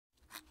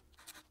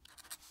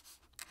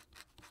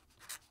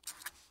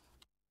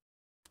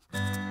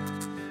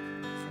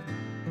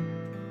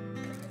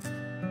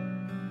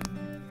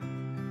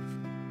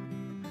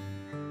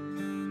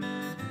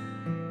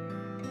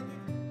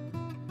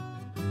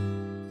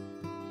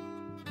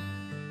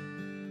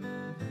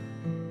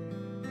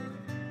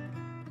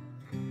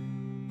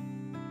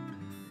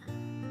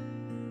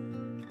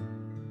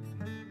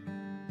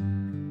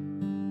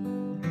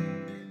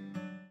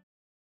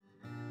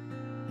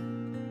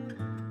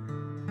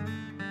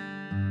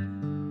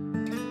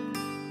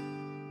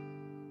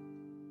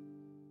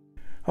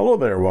Hello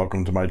there,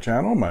 welcome to my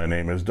channel. My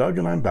name is Doug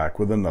and I'm back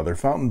with another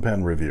fountain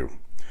pen review.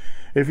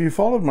 If you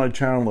followed my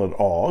channel at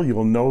all,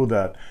 you'll know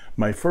that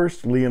my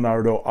first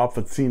Leonardo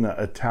Officina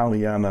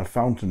Italiana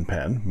fountain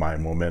pen, my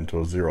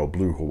Momento Zero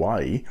Blue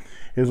Hawaii,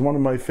 is one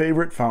of my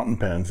favorite fountain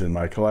pens in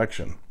my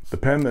collection. The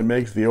pen that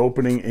makes the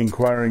opening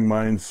inquiring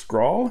minds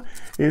scrawl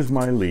is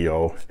my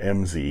Leo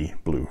MZ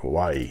Blue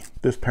Hawaii.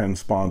 This pen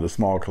spawned a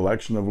small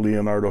collection of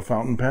Leonardo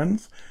fountain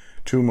pens,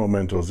 2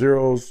 Momento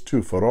Zeros,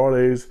 2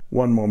 Furores,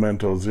 1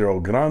 Momento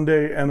Zero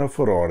Grande, and a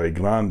Furore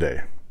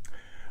Grande.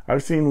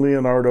 I've seen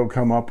Leonardo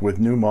come up with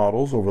new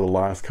models over the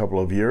last couple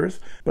of years,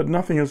 but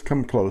nothing has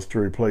come close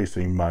to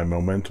replacing my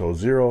Momento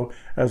Zero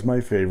as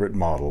my favorite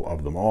model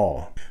of them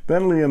all.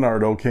 Then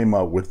Leonardo came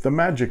out with the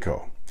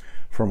Magico.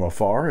 From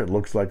afar, it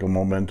looks like a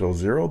Momento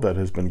Zero that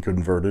has been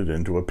converted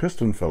into a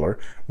piston filler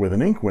with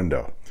an ink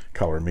window.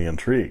 Color me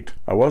intrigued.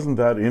 I wasn't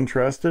that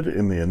interested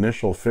in the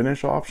initial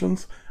finish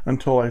options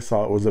until I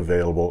saw it was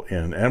available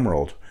in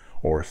emerald,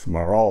 or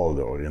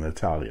smeraldo in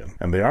Italian,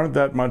 and they aren't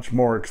that much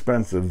more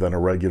expensive than a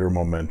regular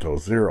Momento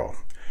Zero.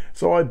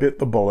 So I bit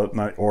the bullet and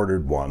I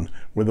ordered one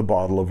with a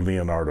bottle of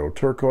Leonardo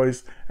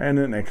turquoise and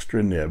an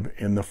extra nib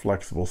in the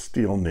flexible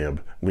steel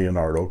nib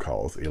Leonardo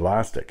calls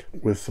elastic.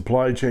 With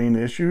supply chain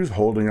issues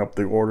holding up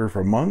the order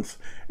for months,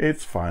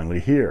 it's finally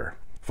here.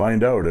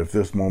 Find out if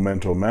this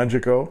Momento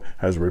Magico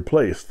has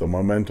replaced the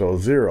Momento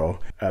Zero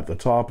at the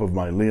top of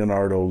my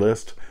Leonardo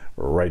list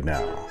right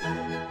now.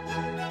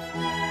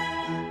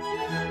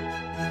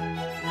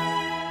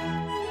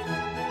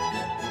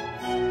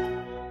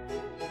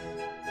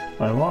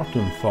 I've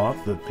often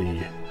thought that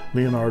the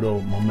Leonardo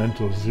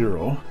Momento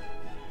Zero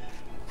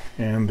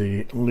and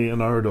the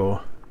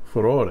Leonardo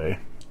Furore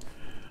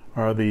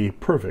are the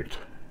perfect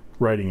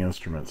writing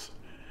instruments.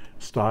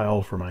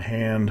 Style for my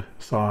hand,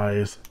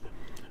 size,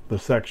 the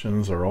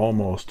sections are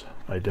almost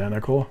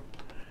identical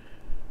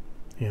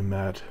in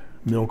that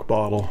milk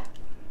bottle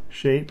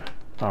shape,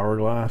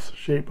 hourglass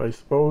shape I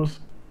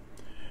suppose,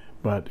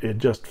 but it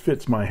just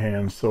fits my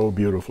hand so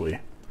beautifully.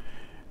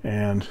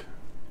 And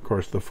of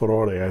course the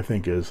Furore I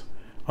think is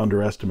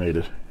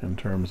underestimated in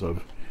terms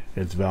of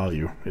its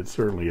value. It's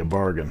certainly a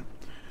bargain,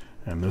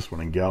 and this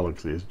one in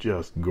Galaxy is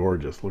just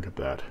gorgeous. Look at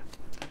that.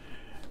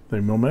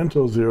 The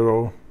Momento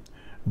Zero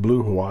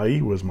Blue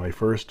Hawaii was my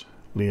first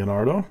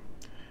Leonardo,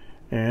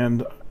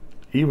 and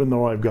even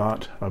though I've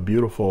got a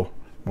beautiful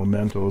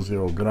Momento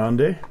Zero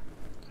Grande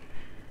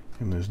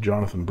in this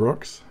Jonathan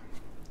Brooks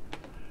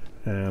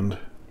and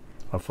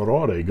a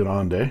Furore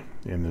Grande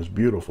in this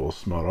beautiful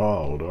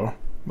Smeraldo,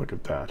 look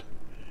at that,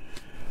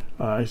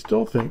 I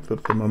still think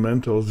that the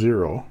Momento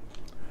Zero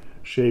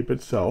shape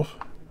itself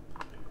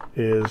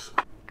is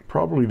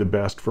probably the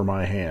best for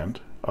my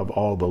hand of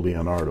all the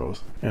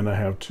Leonardos. And I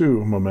have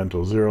 2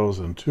 Momento Zeros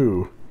and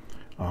 2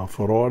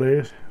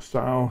 Furore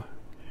style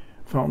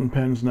fountain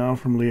pens now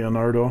from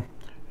Leonardo,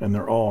 and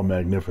they're all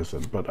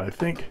magnificent, but I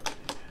think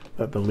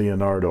that the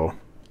Leonardo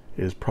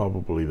is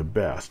probably the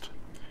best.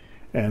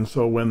 And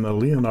so when the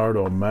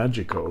Leonardo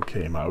Magico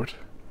came out,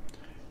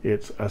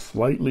 it's a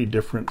slightly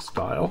different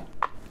style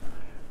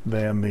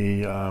than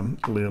the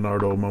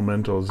Leonardo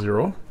Momento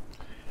Zero,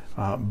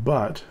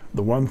 but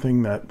the one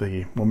thing that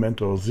the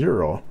Momento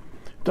Zero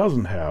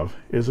doesn't have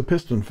is a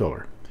piston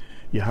filler.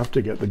 You have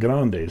to get the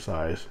Grande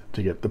size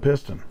to get the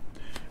piston.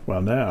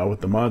 Well, now with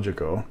the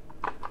Magico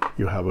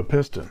you have a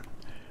piston.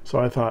 So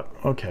I thought,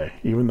 okay,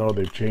 even though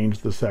they've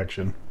changed the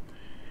section,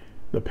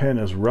 the pen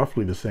is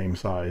roughly the same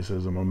size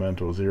as a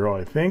Momento Zero,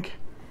 I think,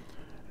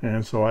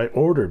 and so I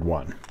ordered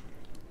one,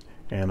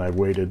 and I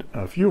waited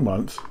a few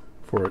months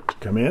for it to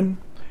come in,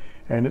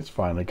 and it's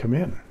finally come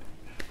in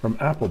from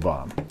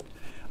Applebaum.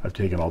 I've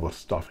taken all the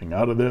stuffing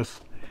out of this,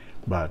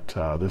 but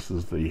this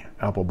is the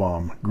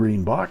Applebaum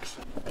green box,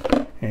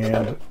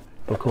 and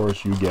of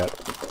course you get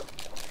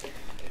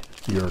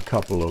your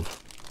couple of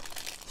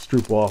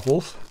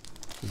stroopwafels,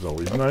 which is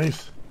always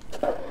nice.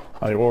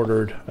 I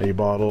ordered a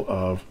bottle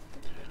of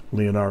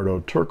Leonardo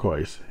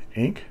turquoise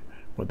ink,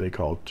 what they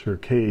call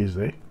turquoise,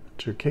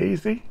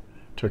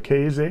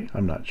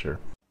 I'm not sure.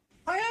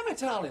 I am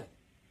Italian.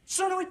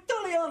 Sono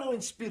italiano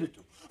in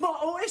spirito, ma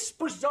ho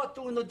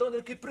sposato una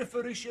donna che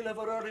preferisce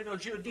lavorare nel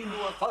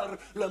giardino a far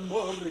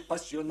l'amore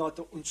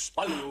appassionato un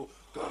spaglio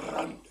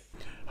grande.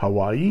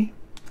 Hawaii.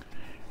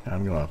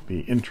 I'm going to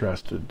be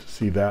interested to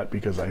see that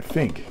because I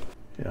think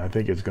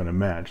it's going to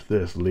match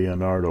this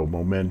Leonardo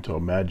Momento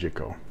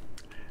Magico.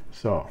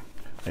 So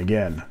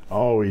again,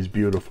 always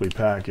beautifully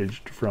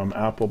packaged from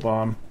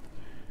Applebaum.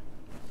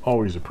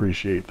 Always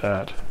appreciate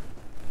that.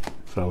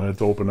 So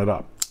let's open it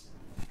up.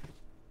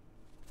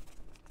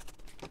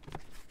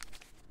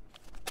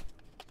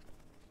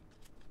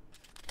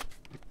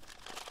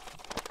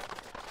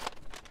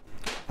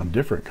 A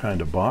different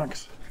kind of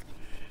box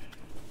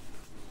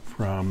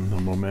from the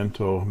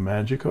Momento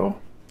Magico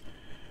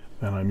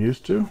than I'm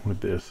used to, with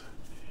this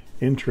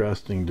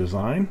interesting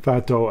design.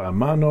 Fatto a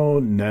mano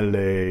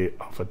nelle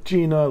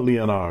officina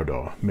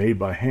Leonardo, made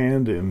by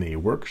hand in the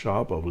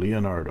workshop of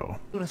Leonardo.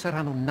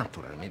 Saranno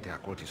naturalmente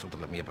accolti sotto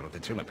la mia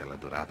protezione per la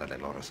durata del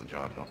loro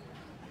soggiorno.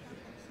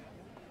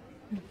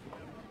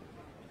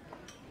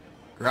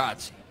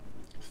 Grazie.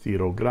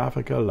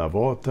 Stilografica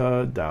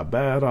lavota da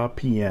bara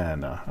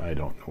piena. I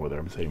don't know whether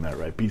I'm saying that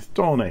right.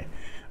 Pistone.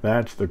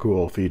 That's the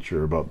cool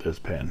feature about this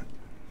pen.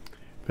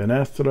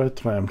 Finestra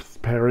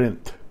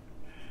transparente.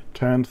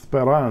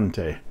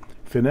 Transparente.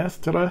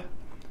 Finestra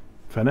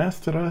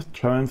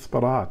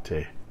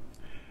transparente.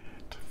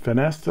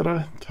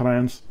 Finestra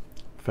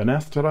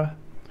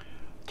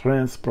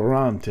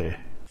transparente.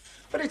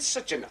 But it's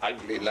such an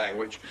ugly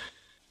language.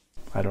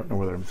 I don't know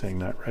whether I'm saying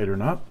that right or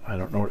not. I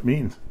don't know what it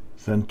means.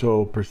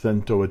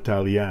 100%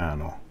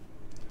 Italiano.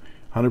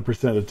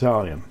 100%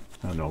 Italian.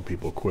 I know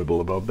people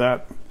quibble about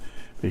that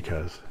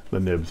because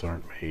the nibs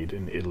aren't made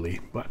in Italy,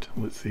 but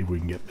let's see if we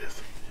can get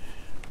this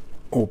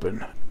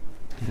open.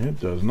 It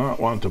does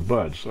not want to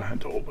budge, so I had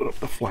to open up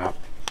the flap.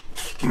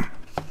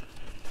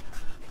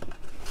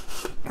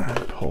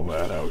 And pull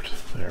that out.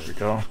 There we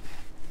go.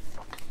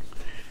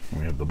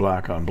 We have the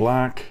black on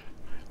black,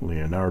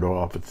 Leonardo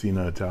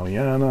Officina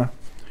Italiana,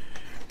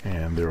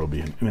 and there will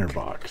be an inner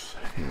box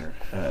here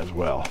as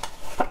well.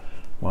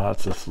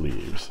 Lots of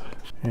sleeves.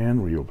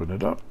 And we open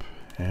it up,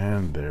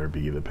 and there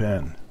be the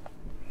pen.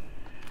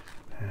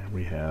 And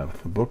we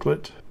have the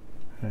booklet,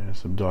 and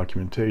some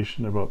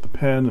documentation about the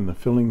pen and the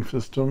filling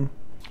system.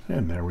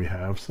 And there we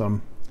have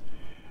some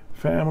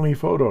family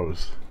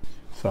photos.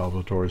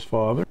 Salvatore's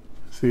father,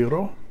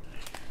 Zero.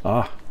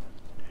 Ah.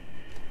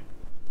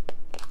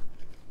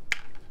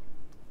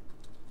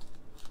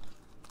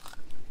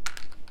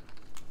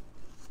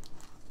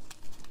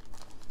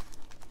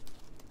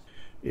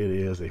 It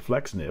is a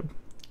flex nib,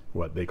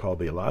 what they call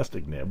the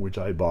elastic nib, which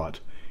I bought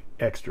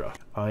extra.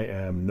 I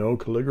am no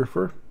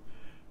calligrapher,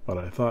 but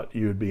I thought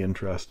you'd be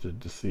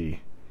interested to see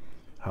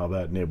how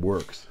that nib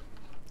works.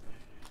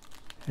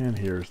 And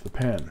here's the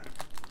pen.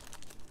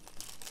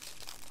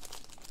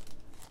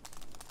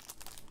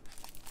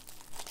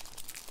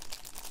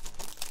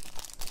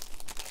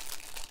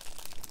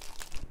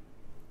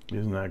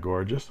 Isn't that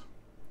gorgeous?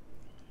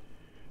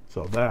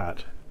 So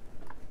that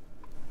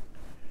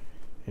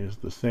is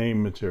the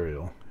same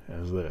material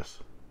as this.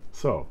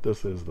 So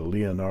this is the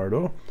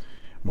Leonardo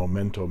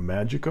Momento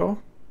Magico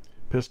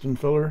piston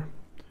filler,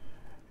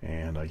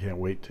 and I can't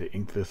wait to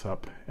ink this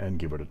up and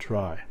give it a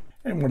try.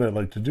 And what I'd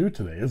like to do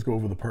today is go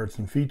over the parts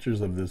and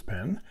features of this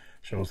pen,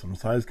 show some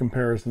size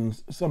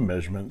comparisons, some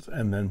measurements,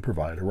 and then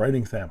provide a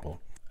writing sample.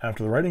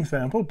 After the writing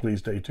sample, please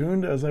stay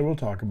tuned as I will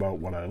talk about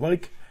what I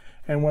like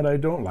and what I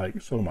don't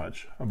like so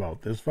much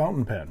about this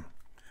fountain pen.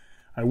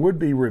 I would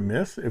be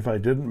remiss if I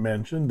didn't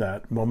mention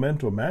that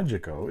Momento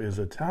Magico is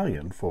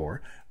Italian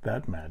for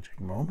that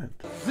magic moment.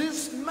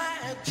 This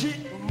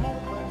magic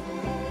moment,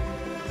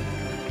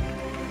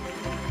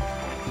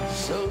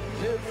 so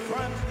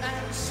different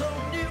and so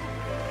new,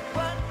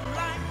 but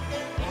like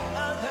any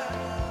other,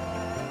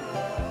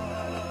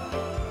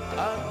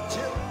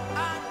 until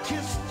I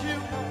kissed you.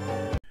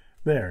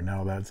 There,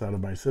 now that's out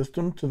of my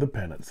system to the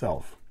pen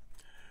itself.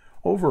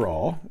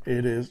 Overall,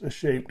 it is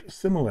shaped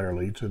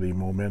similarly to the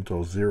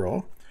Momento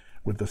Zero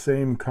with the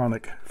same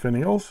conic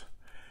finials,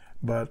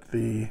 but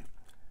the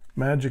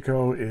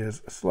Magico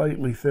is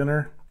slightly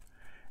thinner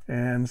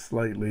and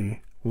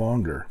slightly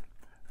longer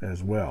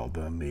as well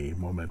than the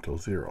Momento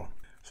Zero.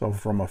 So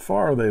from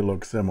afar they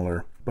look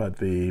similar, but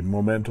the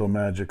Momento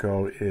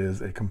Magico is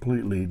a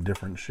completely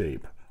different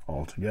shape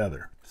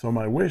altogether. So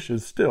my wish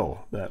is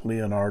still that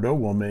Leonardo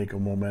will make a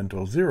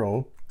Momento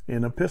Zero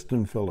in a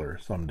piston filler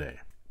someday.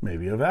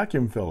 Maybe a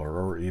vacuum filler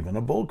or even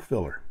a bulk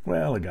filler.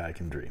 Well, a guy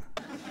can dream.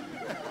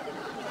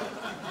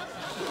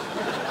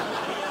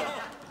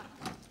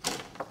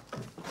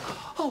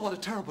 Oh, what a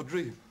terrible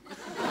dream.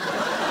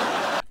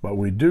 But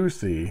we do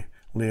see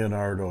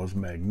Leonardo's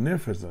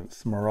magnificent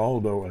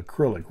Smeraldo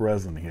acrylic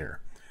resin here.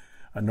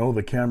 I know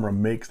the camera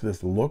makes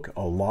this look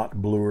a lot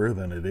bluer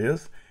than it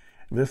is.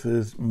 This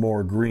is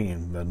more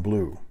green than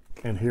blue.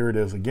 And here it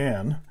is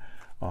again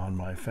on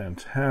my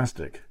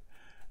fantastic,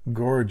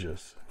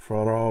 gorgeous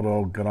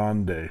Ferraro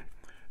Grande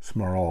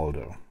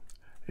Smeraldo.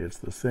 It's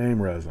the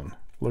same resin.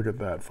 Look at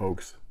that,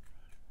 folks.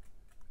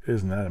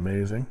 Isn't that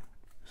amazing?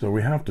 So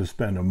we have to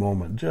spend a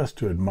moment just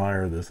to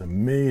admire this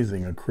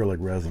amazing acrylic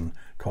resin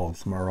called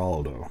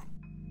Smeraldo.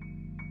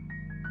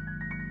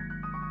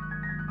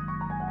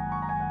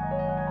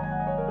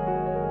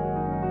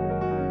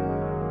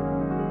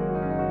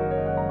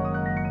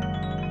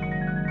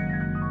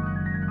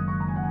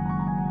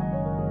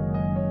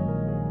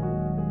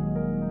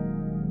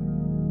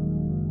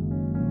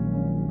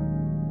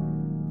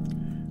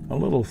 A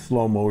little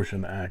slow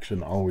motion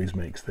action always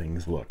makes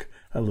things look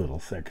a little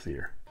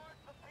sexier.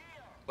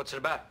 What's it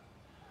about?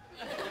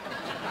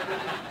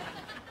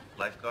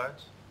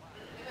 Lifeguards?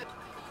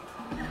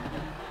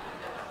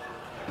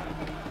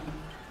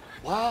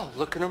 Wow,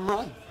 look at him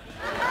run.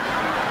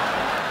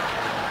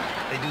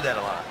 They do that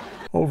a lot.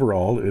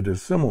 Overall, it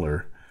is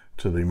similar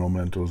to the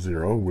Momento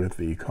Zero with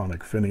the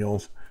conic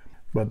finials,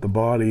 but the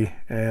body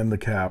and the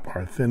cap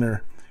are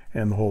thinner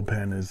and the whole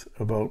pen is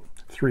about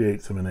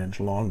 3/8 of an inch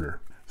longer.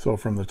 So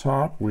from the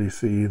top we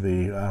see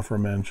the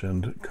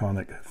aforementioned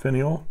conic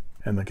finial,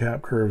 and the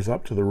cap curves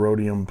up to the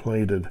rhodium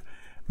plated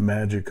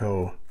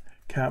Magico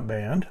cap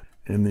band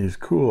in these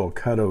cool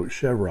cutout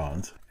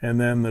chevrons, and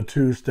then the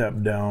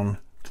two-step down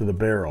to the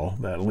barrel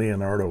that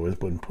Leonardo has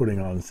been putting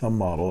on some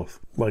models,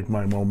 like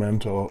my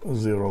Momento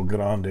Zero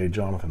Grande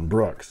Jonathan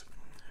Brooks.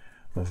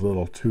 This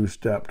little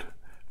two-stepped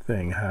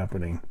thing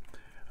happening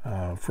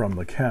from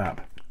the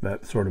cap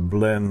that sort of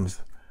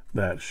blends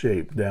that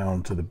shape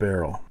down to the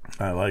barrel.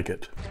 I like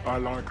it. I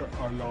like it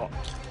a lot.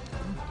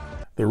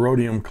 The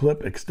rhodium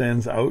clip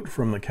extends out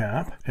from the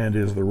cap and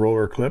is the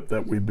roller clip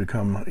that we've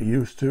become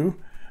used to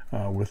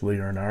with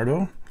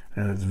Leonardo,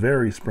 and it's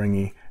very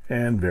springy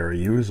and very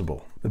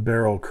usable. The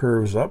barrel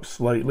curves up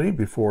slightly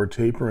before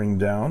tapering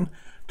down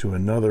to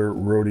another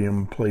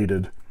rhodium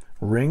plated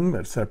ring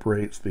that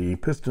separates the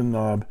piston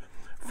knob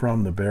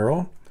from the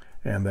barrel,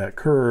 and that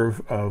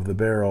curve of the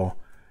barrel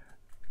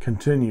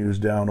continues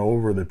down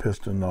over the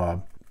piston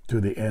knob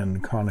to the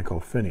end conical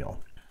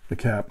finial. The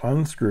cap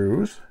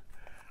unscrews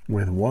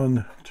with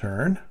one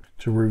turn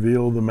to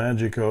reveal the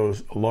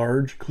Magico's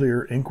large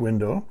clear ink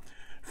window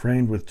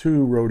framed with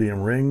two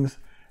rhodium rings,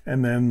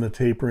 and then the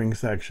tapering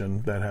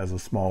section that has a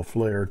small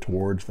flare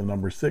towards the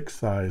number 6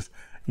 size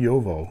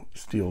Jovo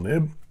steel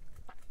nib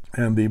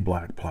and the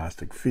black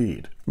plastic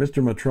feed.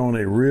 Mr.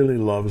 Matrone really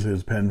loves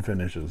his pen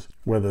finishes,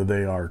 whether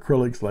they are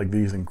acrylics like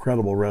these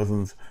incredible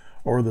resins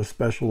or the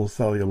special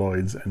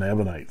celluloids and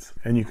ebonites,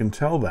 and you can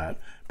tell that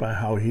by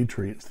how he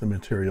treats the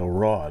material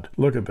rod.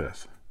 Look at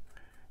this.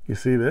 You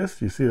see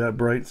this? You see that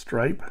bright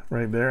stripe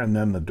right there, and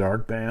then the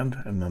dark band,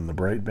 and then the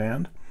bright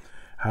band?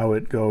 How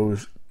it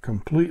goes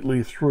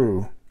completely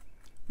through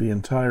the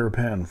entire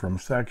pen from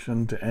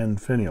section to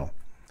end finial.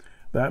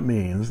 That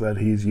means that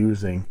he's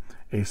using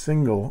a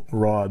single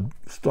rod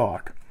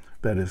stock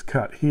that is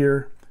cut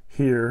here,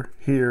 here,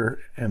 here,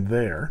 and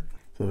there.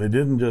 So they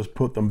didn't just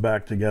put them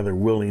back together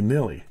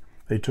willy-nilly.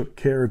 They took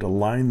care to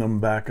line them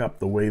back up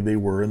the way they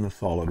were in the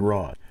solid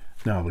rod.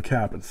 Now the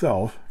cap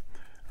itself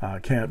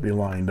can't be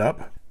lined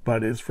up,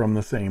 but it's from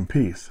the same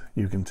piece.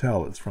 You can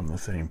tell it's from the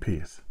same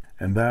piece.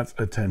 And that's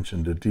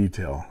attention to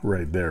detail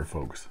right there,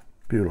 folks.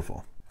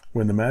 Beautiful.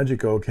 When the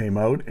Magico came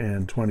out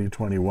in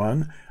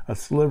 2021, a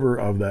sliver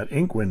of that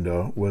ink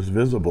window was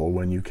visible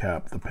when you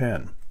capped the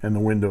pen, and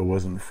the window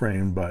wasn't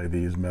framed by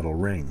these metal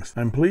rings.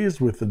 I'm pleased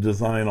with the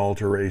design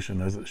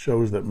alteration, as it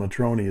shows that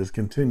Matrone has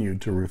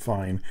continued to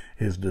refine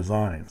his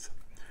designs.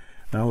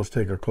 Now let's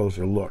take a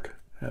closer look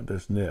at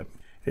this nib.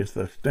 It's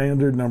the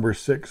standard number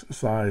 6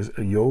 size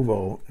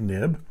Jovo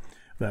nib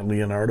that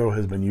Leonardo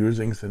has been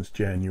using since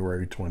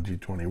January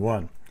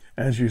 2021.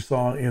 As you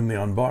saw in the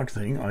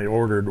unboxing, I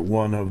ordered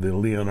one of the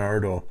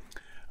Leonardo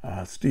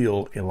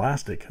steel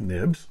elastic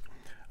nibs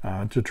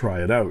to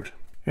try it out.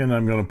 And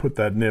I'm going to put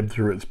that nib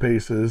through its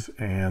paces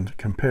and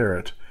compare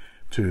it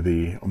to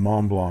the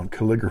Mont Blanc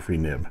calligraphy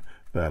nib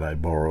that I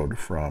borrowed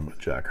from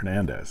Jack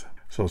Hernandez.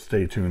 So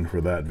stay tuned for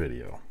that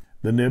video.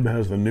 The nib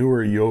has the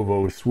newer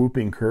Jovo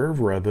swooping curve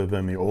rather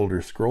than the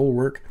older scroll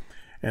work,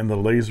 and the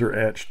laser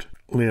etched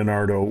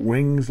Leonardo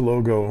wings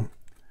logo,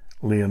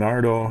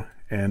 Leonardo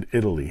and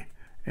Italy,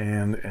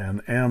 and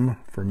an M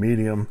for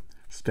medium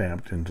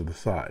stamped into the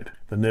side.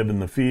 The nib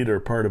and the feed are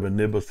part of a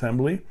nib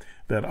assembly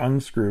that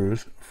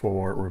unscrews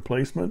for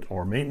replacement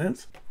or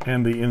maintenance,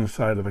 and the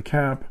inside of the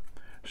cap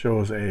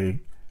shows a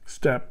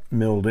step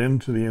milled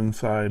into the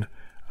inside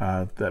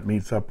that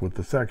meets up with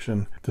the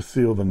section to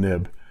seal the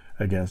nib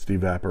against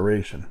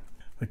evaporation.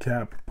 The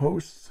cap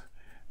posts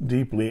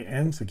deeply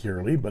and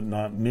securely, but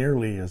not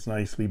nearly as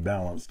nicely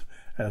balanced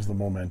as the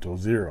Momento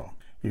Zero.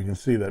 You can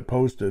see that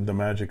posted, the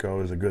Magico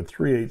is a good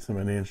 3/8 of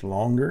an inch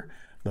longer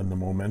than the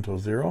Momento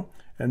Zero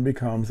and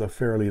becomes a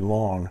fairly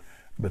long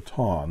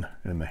baton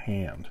in the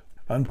hand.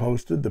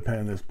 Unposted, the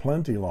pen is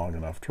plenty long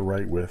enough to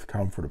write with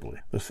comfortably.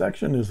 The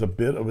section is a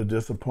bit of a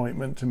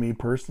disappointment to me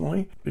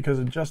personally because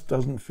it just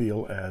doesn't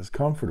feel as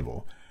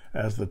comfortable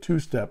as the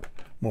two-step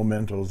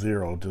Momento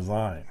Zero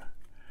design.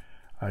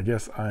 I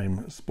guess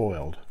I'm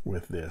spoiled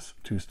with this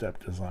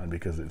two-step design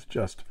because it's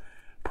just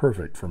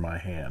perfect for my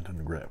hand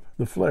and grip.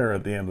 The flare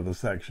at the end of the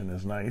section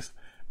is nice,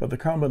 but the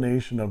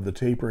combination of the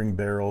tapering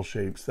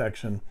barrel-shaped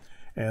section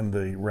and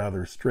the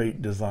rather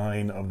straight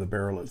design of the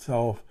barrel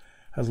itself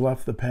has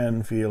left the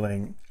pen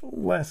feeling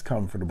less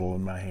comfortable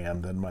in my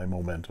hand than my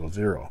Momento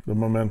Zero. The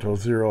Momento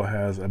Zero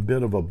has a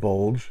bit of a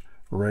bulge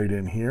right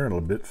in here and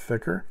a bit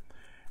thicker,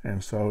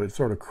 and so it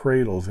sort of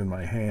cradles in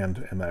my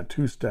hand, and that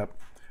two-step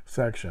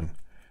section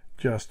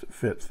just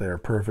fits there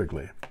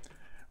perfectly.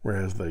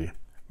 Whereas the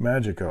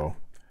Magico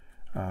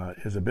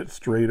is a bit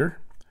straighter,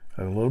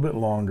 a little bit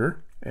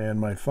longer, and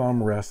my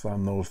thumb rests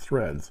on those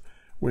threads,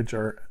 which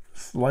are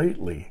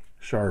slightly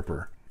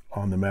sharper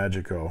on the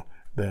Magico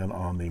than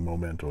on the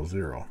Momento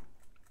Zero.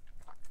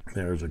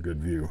 There's a good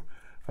view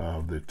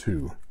of the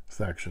two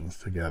sections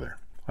together.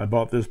 I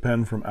bought this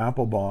pen from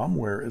Applebaum,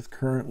 where it's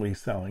currently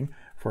selling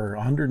for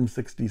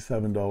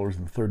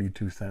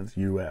 $167.32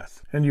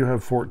 US, and you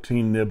have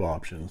 14 nib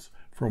options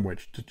from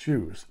which to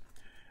choose.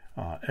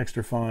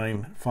 Extra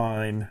fine,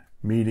 fine,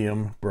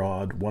 medium,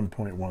 broad,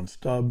 1.1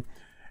 stub,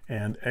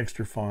 and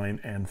extra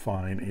fine and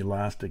fine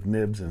elastic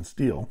nibs in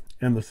steel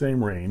in the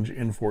same range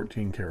in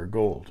 14 karat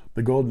gold.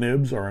 The gold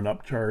nibs are an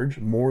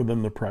upcharge more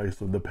than the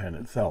price of the pen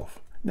itself.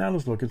 Now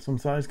let's look at some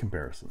size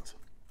comparisons.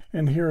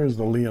 And here is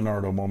the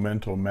Leonardo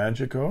Momento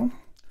Magico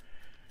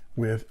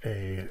with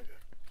a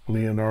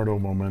Leonardo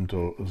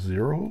Momento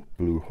Zero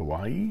Blue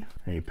Hawaii,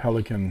 a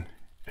Pelikan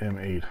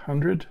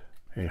M800,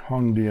 a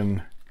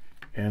Hongdian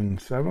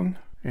N7,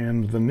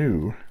 and the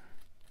new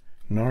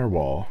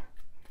Narwhal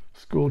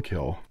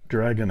Schuylkill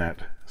Dragonet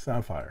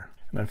Sapphire.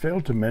 And I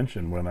failed to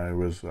mention when I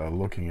was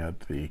looking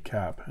at the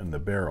cap and the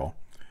barrel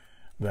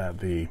that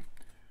the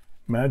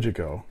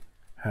Magico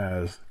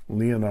has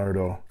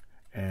Leonardo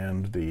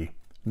and the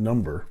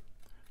number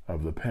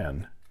of the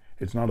pen.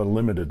 It's not a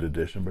limited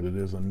edition, but it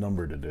is a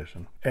numbered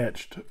edition,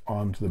 etched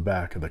onto the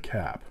back of the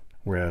cap,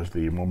 whereas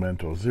the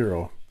Momento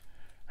Zero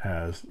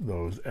has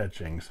those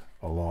etchings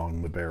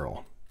along the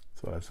barrel.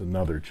 So that's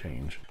another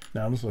change.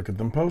 Now let's look at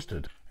them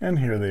posted. And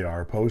here they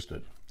are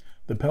posted.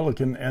 The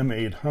Pelikan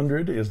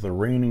M800 is the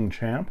reigning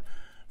champ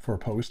for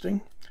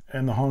posting,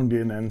 and the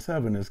Hongdian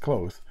N7 is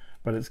close,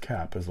 but its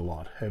cap is a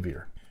lot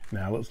heavier.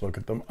 Now let's look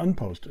at them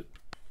unposted.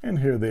 And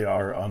here they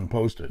are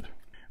unposted.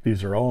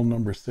 These are all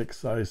number 6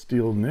 size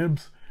steel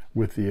nibs,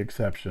 with the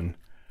exception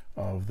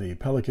of the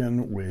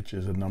Pelikan, which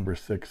is a number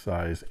 6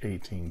 size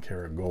 18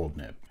 karat gold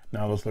nib.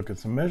 Now let's look at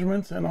some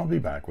measurements, and I'll be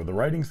back with a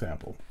writing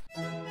sample.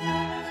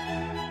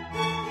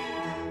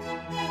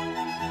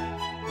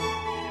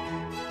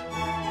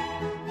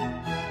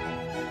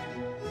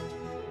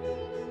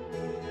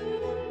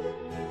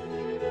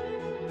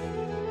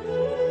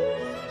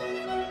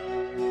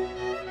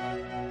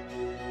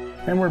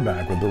 And we're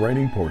back with the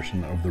writing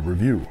portion of the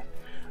review.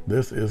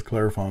 This is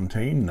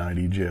Clairefontaine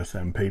 90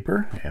 GSM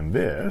paper, and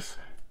this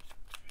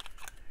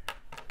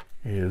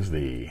is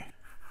the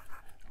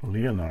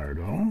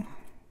Leonardo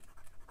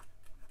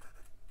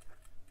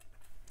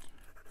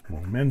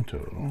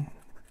Momento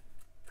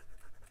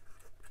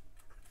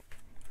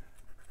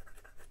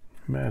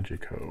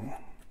Magico,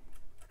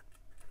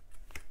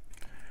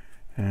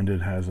 and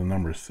it has a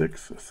number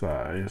 6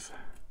 size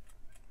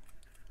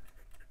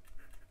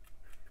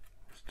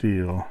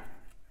steel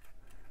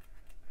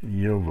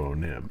Yovo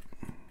nib.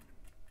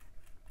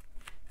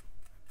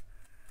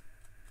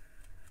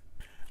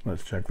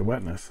 Let's check the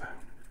wetness.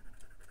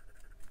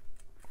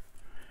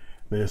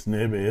 This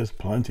nib is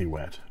plenty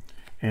wet,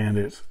 and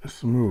it's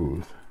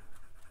smooth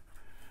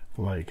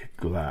like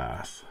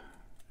glass.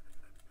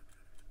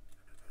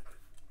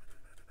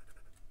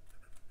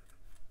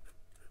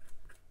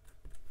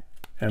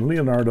 And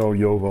Leonardo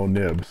Yovo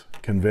nibs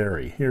can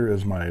vary. Here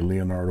is my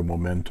Leonardo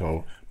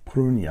Momento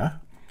Prunia,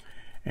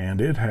 and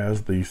it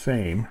has the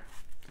same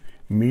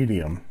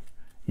medium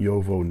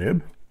Yovo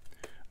nib.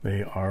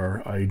 They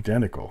are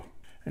identical,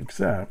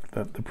 except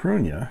that the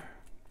Prunia,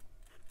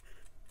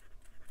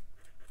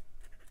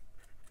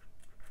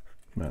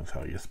 that's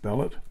how you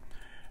spell it,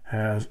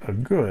 has a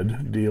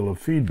good deal of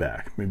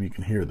feedback. Maybe you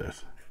can hear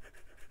this.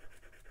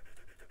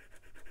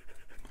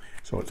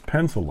 So it's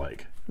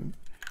pencil-like.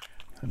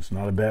 It's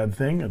not a bad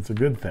thing, it's a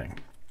good thing.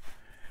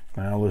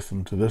 Now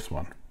listen to this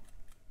one.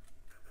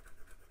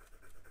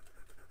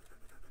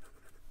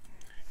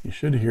 You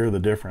should hear the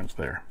difference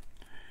there.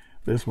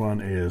 This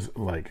one is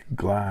like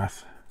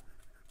glass,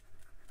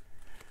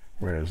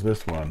 whereas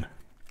this one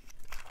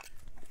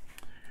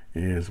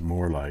is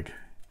more like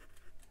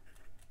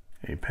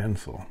a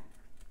pencil.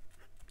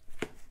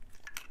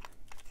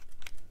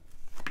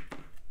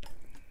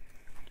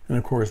 And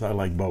of course, I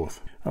like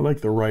both. I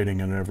like the writing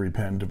in every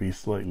pen to be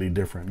slightly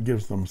different. It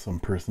gives them some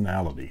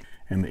personality.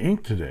 And the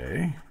ink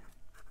today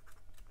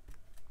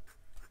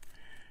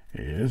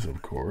is,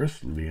 of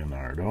course,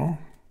 Leonardo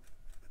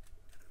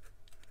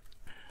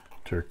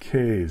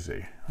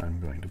Turquese.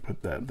 I'm going to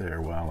put that there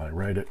while I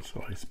write it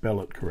so I spell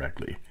it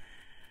correctly.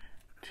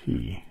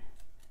 T-U-R-C-H-E-S-E.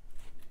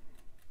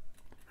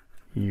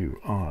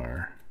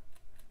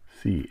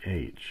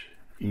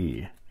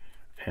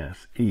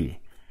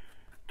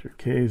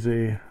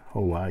 Turquese,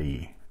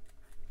 Hawaii.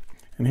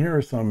 And here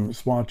are some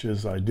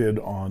swatches I did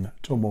on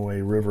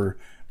Tomoe River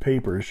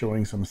paper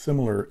showing some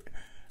similar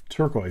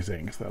turquoise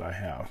inks that I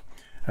have.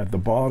 At the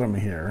bottom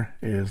here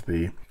is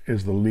the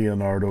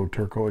Leonardo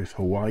Turquoise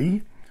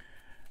Hawaii,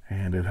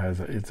 and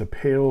it's a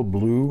pale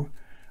blue,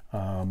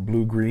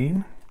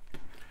 blue-green,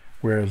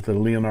 whereas the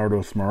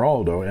Leonardo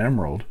Smeraldo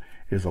Emerald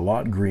is a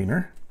lot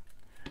greener.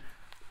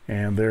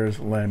 And there's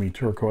Lamy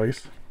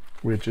Turquoise,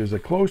 which is a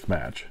close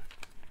match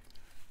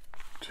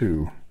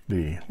to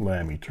the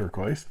Lamy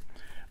Turquoise,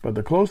 but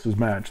the closest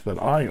match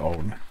that I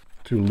own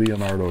to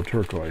Leonardo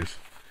Turquoise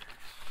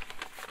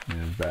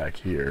is back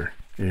here,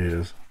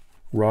 is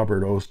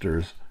Robert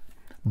Oster's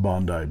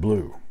Bondi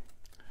Blue.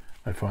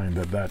 I find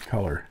that that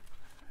color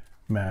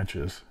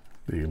matches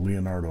the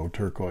Leonardo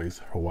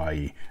Turquoise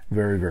Hawaii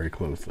very, very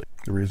closely.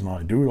 The reason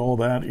I do all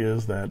that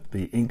is that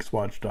the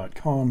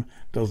inkswatch.com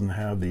doesn't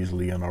have these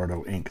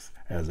Leonardo inks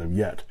as of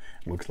yet.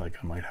 It looks like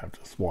I might have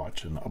to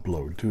swatch and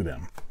upload to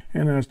them.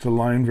 And as to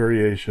line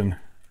variation,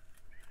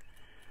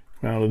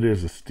 well, it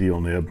is a steel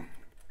nib.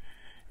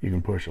 You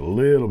can push a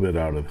little bit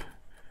out of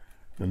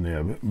the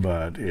nib,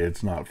 but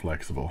it's not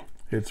flexible.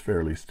 It's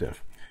fairly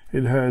stiff.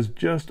 It has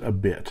just a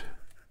bit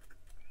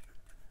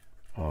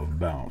of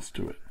bounce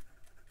to it.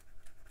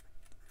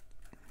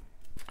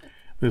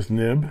 This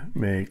nib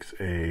makes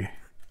a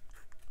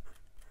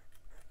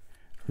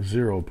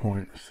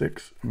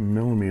 0.6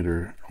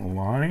 millimeter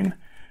line,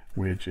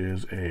 which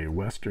is a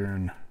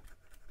Western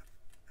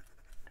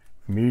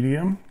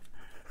medium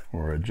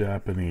or a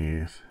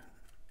Japanese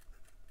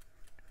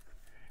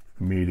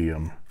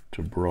medium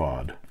to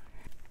broad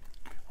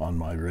on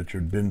my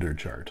Richard Binder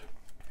chart.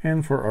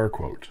 And for our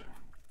quote,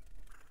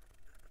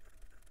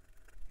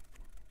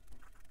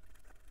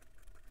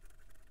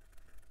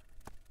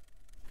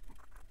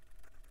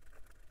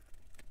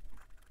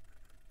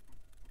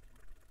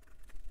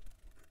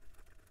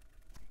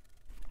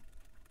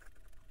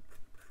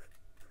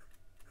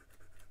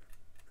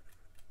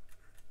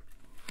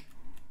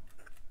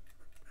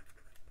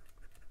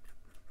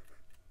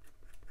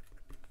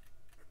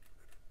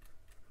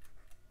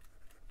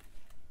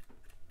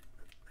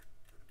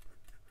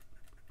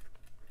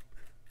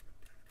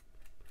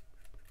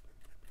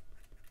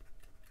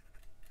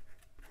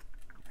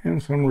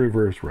 and some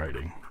reverse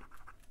writing.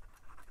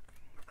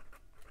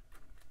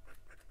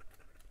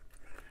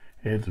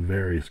 It's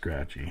very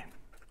scratchy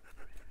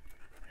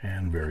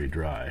and very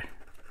dry.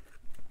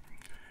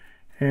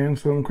 And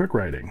some quick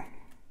writing.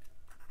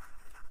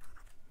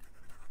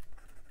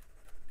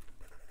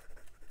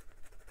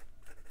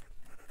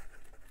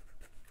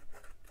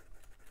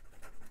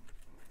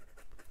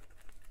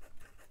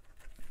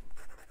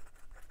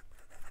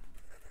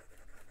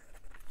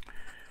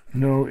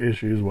 No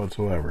issues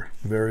whatsoever.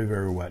 Very,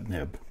 very wet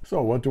nib.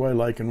 So what do I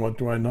like and what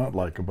do I not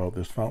like about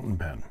this fountain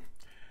pen?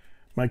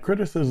 My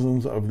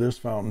criticisms of this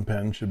fountain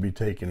pen should be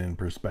taken in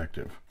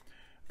perspective.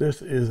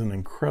 This is an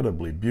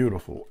incredibly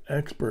beautiful,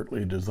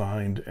 expertly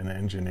designed and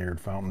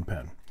engineered fountain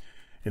pen.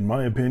 In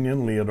my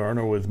opinion,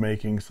 Leonardo is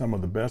making some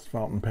of the best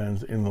fountain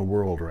pens in the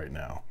world right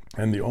now.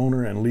 And the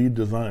owner and lead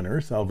designer,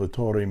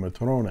 Salvatore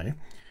Matrone,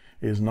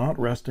 is not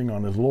resting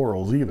on his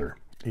laurels either.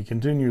 He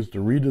continues to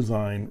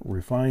redesign,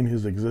 refine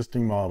his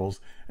existing models,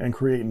 and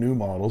create new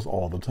models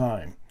all the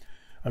time.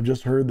 I've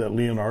just heard that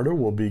Leonardo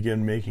will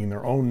begin making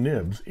their own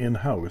nibs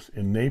in-house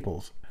in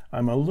Naples.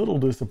 I'm a little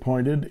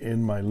disappointed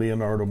in my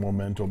Leonardo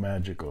Momento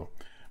Magico,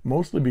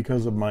 mostly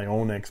because of my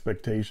own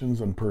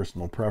expectations and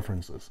personal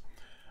preferences.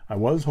 I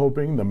was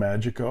hoping the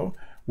Magico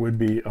would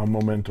be a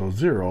Momento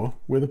Zero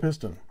with a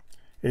piston.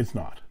 It's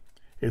not.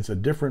 It's a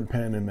different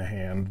pen in the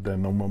hand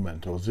than the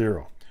Momento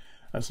Zero.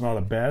 That's not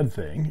a bad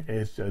thing,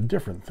 it's a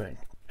different thing.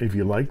 If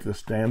you like the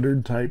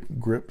standard type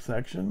grip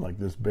section, like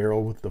this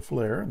barrel with the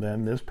flare,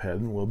 then this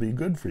pen will be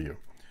good for you.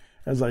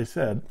 As I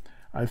said,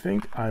 I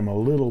think I'm a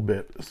little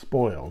bit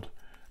spoiled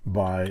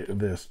by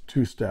this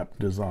two-step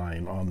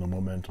design on the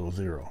Momento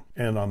Zero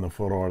and on the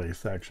Furore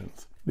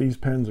sections. These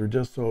pens are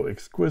just so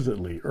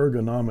exquisitely,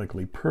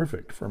 ergonomically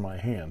perfect for my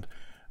hand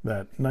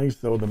that, nice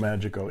though the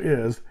Magico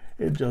is,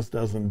 it just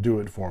doesn't do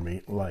it for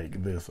me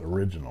like this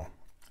original.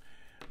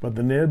 But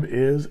the nib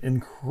is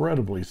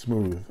incredibly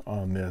smooth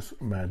on this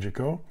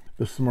Magico.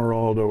 The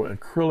Smeraldo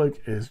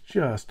acrylic is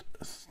just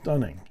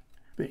stunning.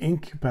 The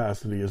ink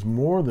capacity is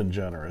more than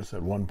generous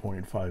at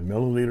 1.5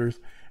 milliliters,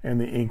 and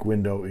the ink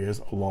window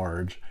is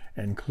large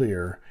and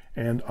clear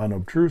and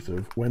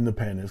unobtrusive when the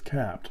pen is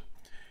capped.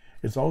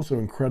 It's also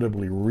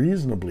incredibly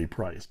reasonably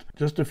priced,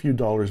 just a few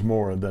dollars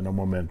more than a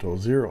Momento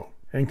Zero,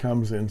 and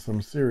comes in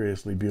some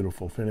seriously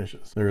beautiful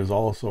finishes. There is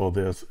also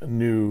this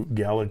new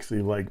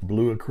galaxy-like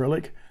blue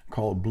acrylic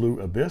called Blue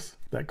Abyss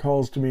that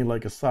calls to me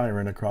like a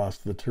siren across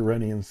the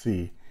Tyrrhenian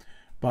Sea.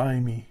 Buy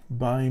me,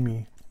 buy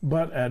me.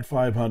 But at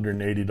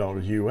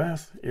 $580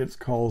 US, its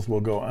calls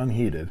will go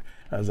unheeded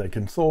as I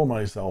console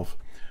myself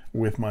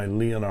with my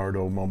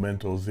Leonardo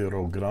Momento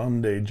Zero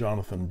Grande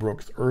Jonathan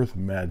Brooks Earth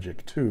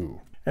Magic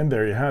 2. And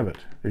there you have it.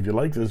 If you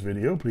like this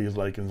video, please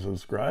like and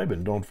subscribe,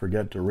 and don't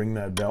forget to ring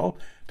that bell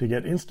to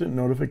get instant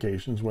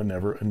notifications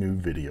whenever a new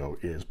video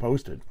is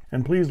posted.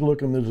 And please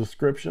look in the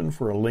description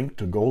for a link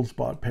to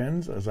Goldspot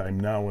pens, as I'm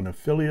now an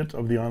affiliate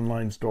of the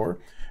online store,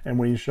 and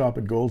when you shop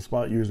at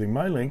Goldspot using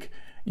my link,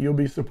 you'll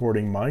be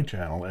supporting my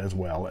channel as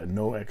well at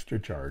no extra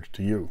charge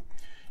to you.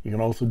 You can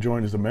also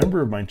join as a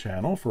member of my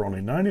channel for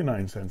only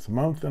 99 cents a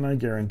month, and I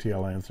guarantee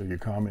I'll answer your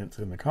comments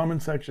in the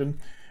comment section,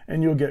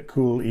 and you'll get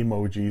cool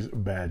emojis,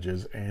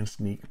 badges, and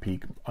sneak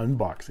peek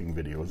unboxing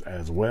videos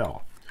as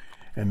well.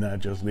 And that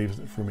just leaves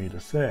it for me to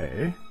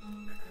say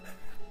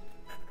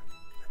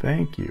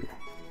thank you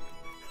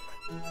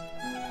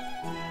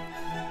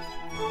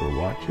for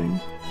watching.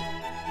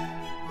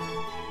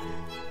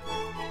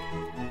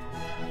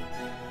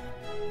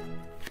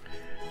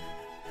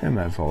 And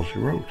that's all she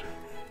wrote.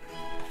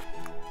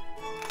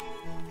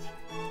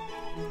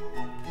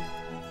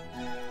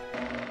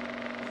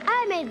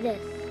 I made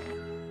this.